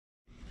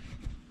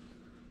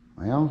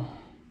Well,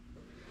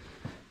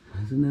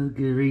 that's another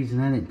good reason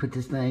I didn't put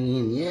this thing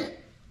in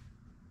yet.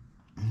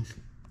 It's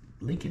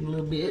leaking a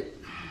little bit.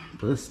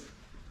 Plus,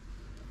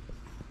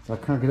 if I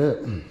crank it up,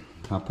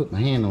 I put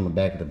my hand on the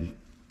back of the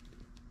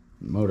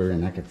motor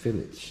and I could feel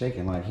it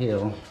shaking like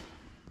hell.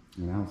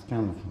 And I was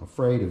kind of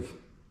afraid of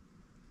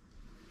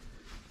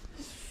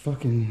this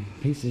fucking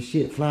piece of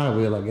shit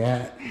flywheel I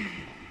got.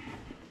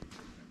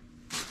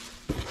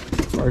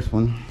 First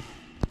one.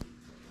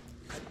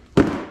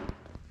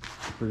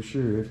 For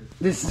sure.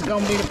 This is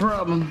gonna be the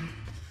problem.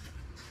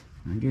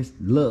 I guess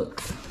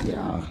looks.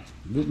 Yeah,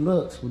 good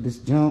looks with this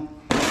junk.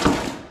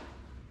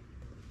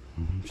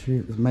 I'm sure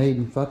it was made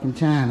in fucking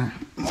China.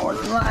 More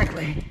than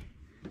likely.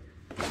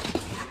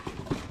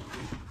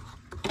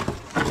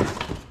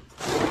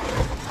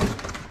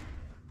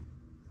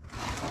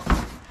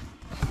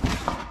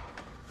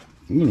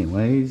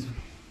 Anyways,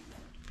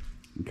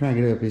 you crank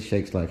it up, it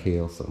shakes like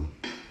hell, so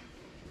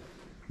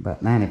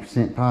about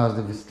 90%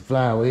 positive it's the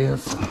flywheel.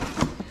 So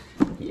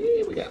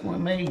yeah, we got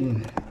one made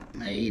in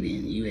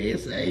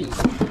USA.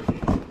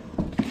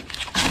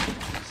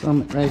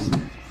 Summit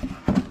Racing.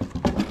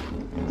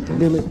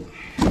 Billet.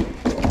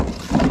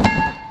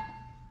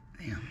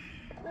 Damn.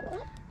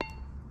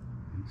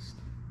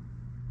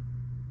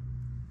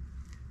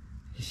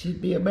 It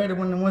should be a better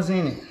one than what's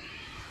in it.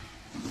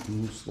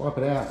 We'll swap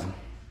it out.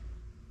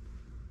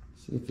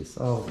 See if it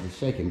solves the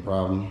shaking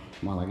problem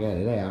while I got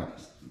it out.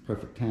 It's the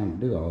perfect time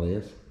to do all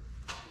this.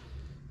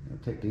 I'll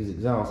take these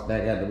exhausts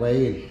back out of the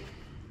way and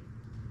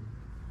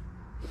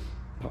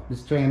pop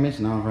this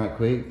transmission off right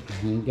quick.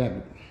 And got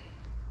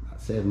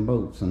about 7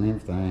 bolts and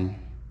everything.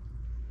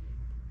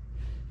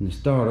 And the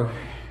starter,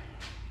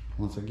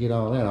 once I get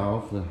all that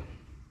off, put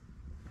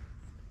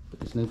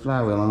this new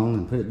flywheel on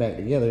and put it back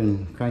together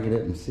and crank it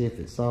up and see if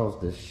it solves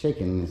the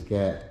shaking it's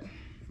got.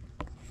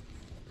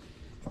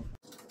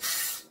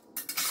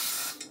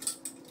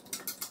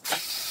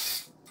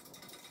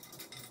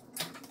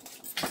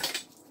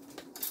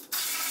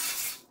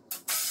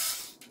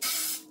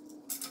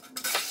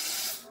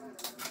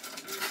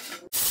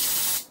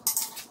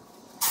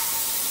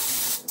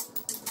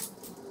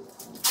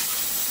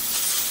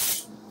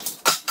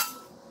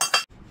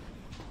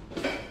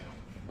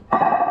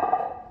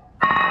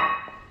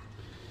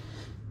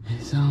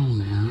 It's on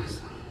now.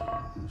 So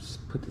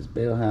just put this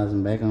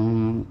Bellhousing back on. I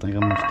don't think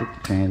I'm gonna stick the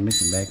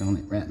transmission back on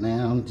it right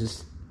now.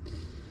 Just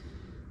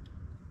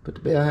put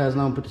the Bellhousing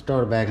on, put the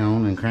starter back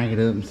on, and crank it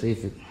up and see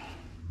if it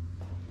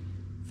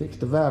fixes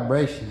the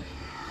vibration.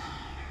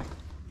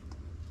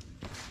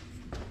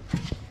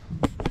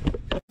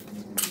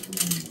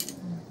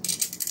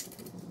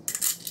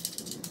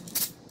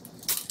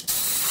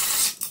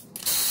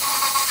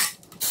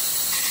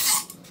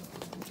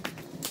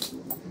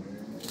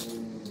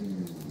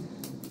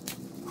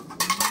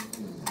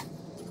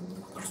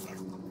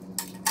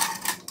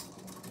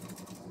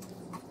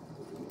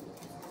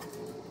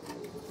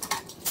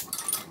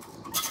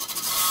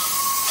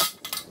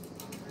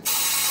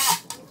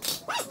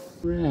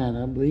 Right,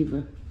 I believe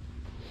I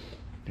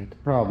got the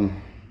problem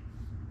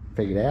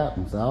figured out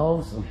and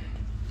solved, so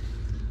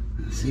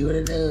let's see what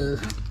it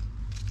does. It's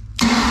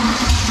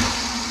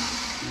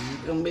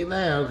gonna be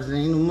loud because there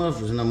ain't no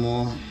mufflers no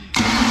more.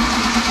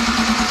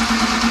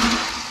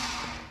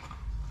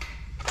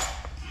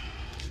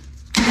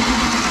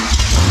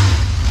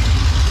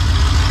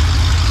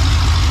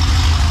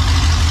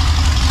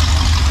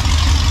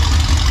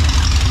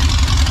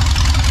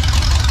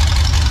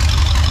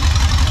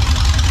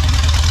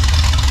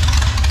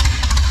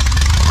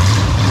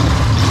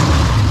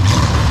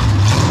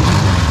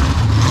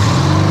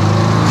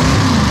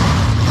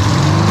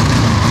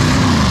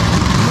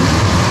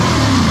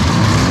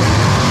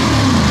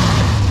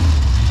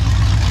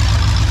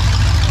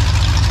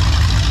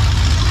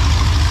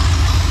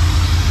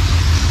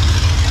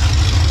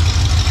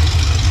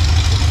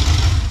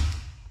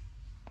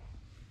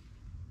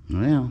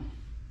 Well,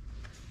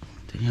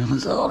 the hell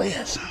is all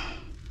this?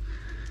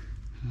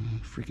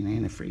 Freaking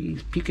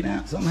antifreeze puking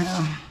out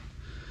somehow.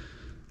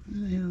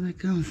 Where the hell did that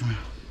come from?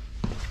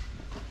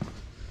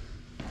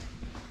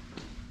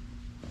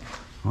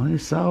 Well, it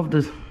solved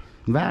the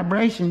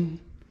vibration.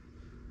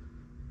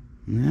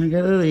 Now I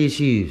got other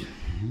issues.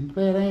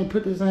 Glad I ain't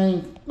put this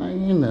thing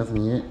in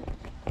nothing yet.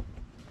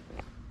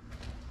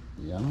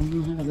 Yeah, I don't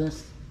know how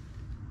that's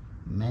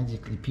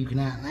magically puking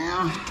out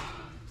now.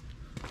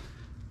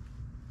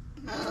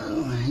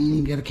 Oh, I ain't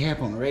even got a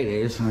cap on the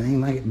radiator, so it ain't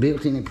like it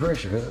built any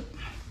pressure up.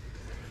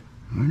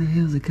 Where the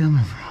hell's it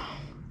coming from?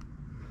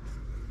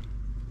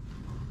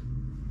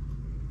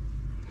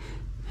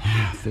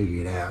 I'll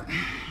figure it out.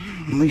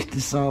 At least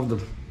it solved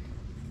the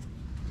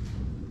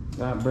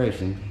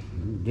vibration.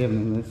 I'm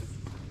giving them this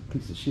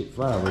piece of shit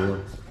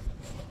flywheel.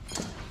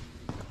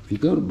 If you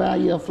go to buy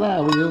you a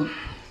flywheel,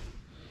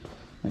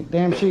 make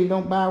damn sure you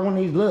don't buy one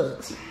of these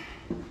Lux.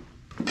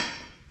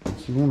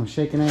 If you want a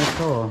shaking ass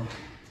car.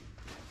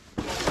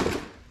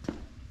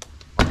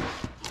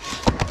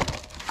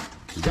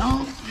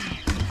 Don't.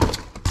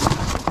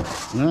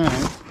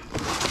 Alright.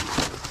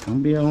 Gonna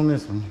be on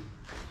this one.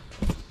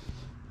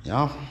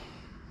 Y'all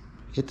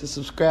hit the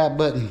subscribe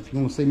button if you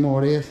want to see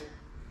more of this.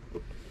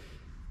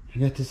 I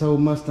got this old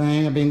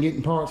Mustang I've been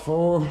getting parts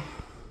for.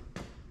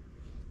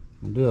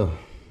 I'll do a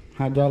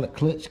hydraulic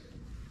clutch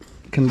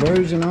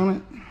conversion on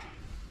it.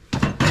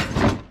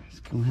 It's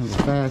gonna have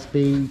a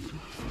 5-speed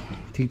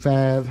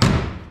T5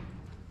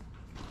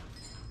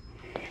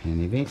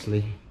 and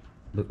eventually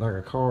look like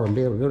a car and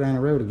be able to go down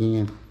the road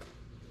again.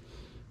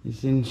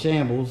 It's in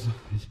shambles.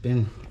 It's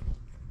been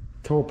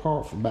tore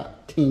apart for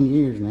about 10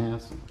 years now.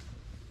 So,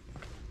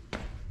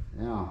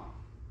 yeah.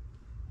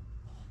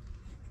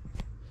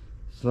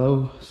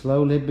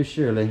 Slowly but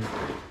surely.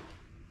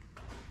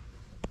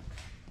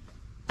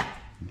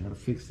 Gotta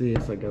fix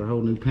this. I got a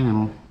whole new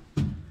panel.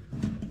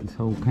 This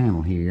whole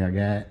panel here I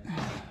got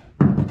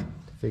to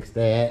fix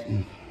that.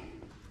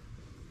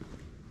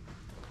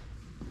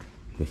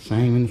 The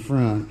same in the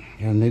front.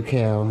 Got a new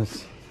cowl.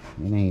 It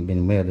ain't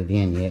been welded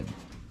in yet.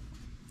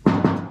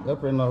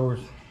 Upper and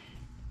lowers.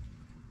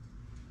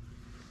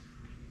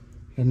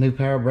 Got a new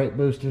power brake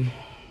booster.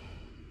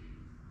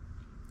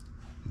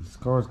 This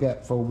car's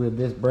got 4-wheel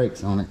disc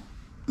brakes on it.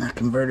 I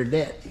converted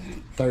that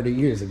 30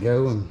 years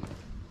ago and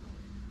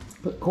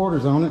put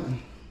quarters on it.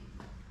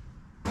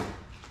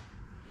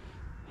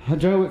 I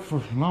drove it for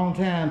a long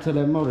time until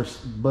that motor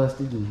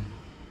busted, and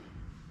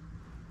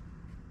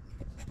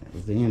that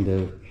was the end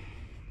of it.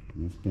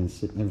 And it's been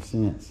sitting ever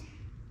since.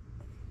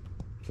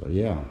 So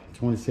yeah,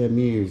 27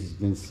 years it's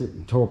been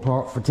sitting, tore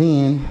apart for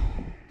 10.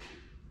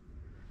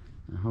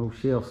 The whole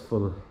shelf's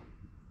full of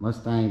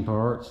Mustang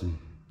parts, and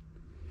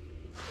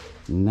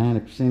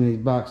 90% of these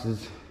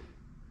boxes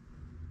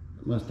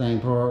are Mustang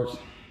parts.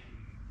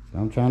 So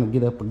I'm trying to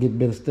get up a good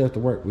bit of stuff to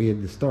work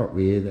with to start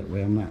with. That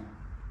way I'm not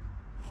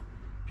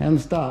having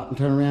to stop and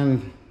turn around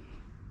and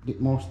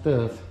get more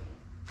stuff.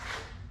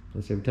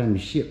 Plus every time you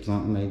ship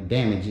something, they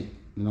damage it,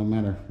 no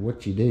matter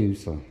what you do.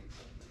 So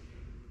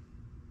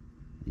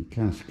you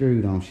kind of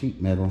screwed on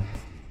sheet metal.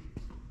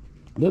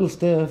 Little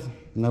stuff,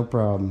 no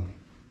problem.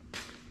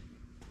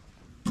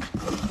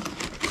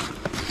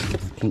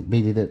 Can't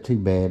beat it up too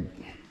bad.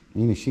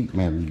 Any sheet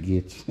metal you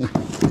get,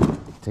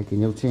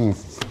 taking your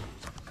chances.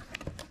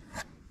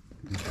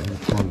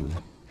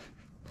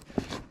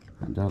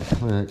 Hydraulic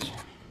clutch.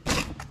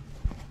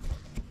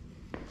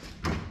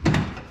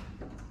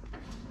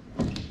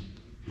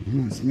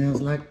 It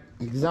smells like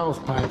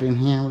exhaust pipe in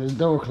here with the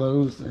door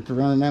closed after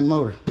running that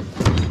motor.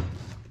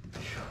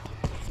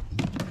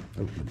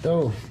 Open the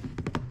door.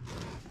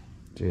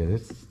 Yeah,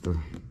 this is the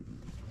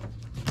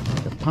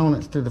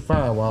components to the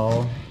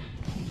firewall.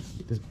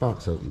 This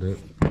box opened up.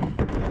 I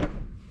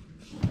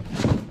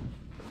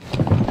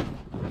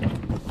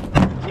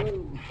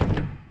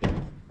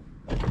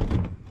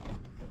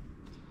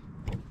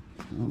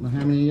don't know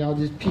how many of y'all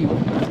just puked.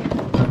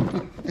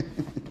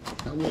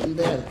 I wouldn't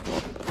bet it.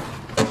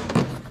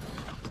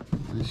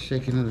 Nice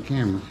shaking of the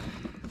camera.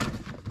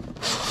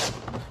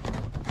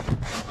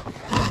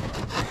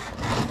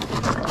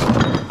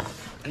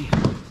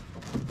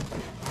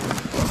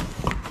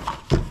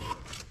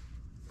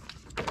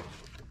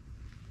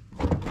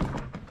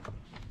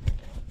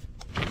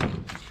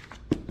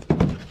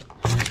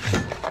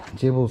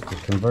 Jibbles to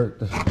convert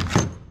the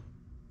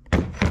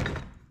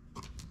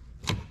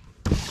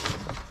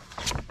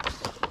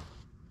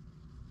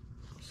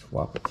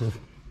swap it to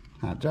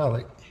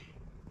hydraulic.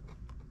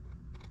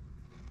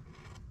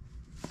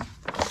 I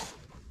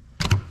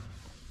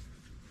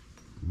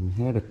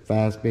had a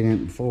 5-speed in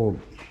it before.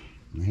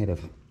 I had a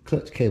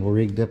clutch cable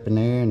rigged up in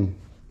there, and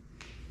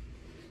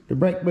the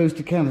brake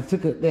booster kind of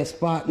took up that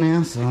spot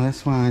now, so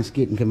that's why it's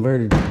getting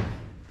converted to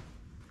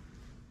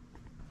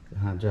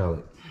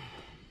hydraulic.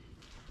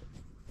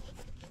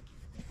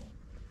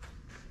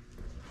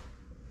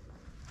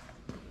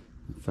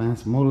 Find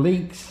some more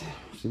leaks.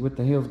 See what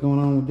the hell's going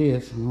on with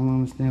this. I don't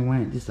understand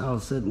why it just all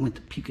of a sudden went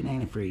to puking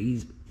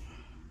antifreeze.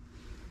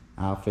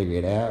 I'll figure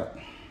it out.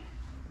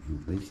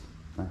 At least,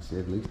 like I said,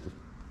 at least the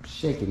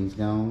shaking's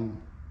gone.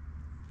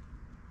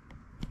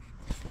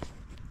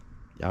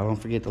 Y'all don't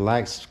forget to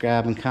like,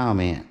 subscribe, and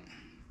comment.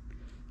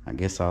 I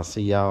guess I'll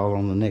see y'all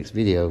on the next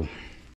video.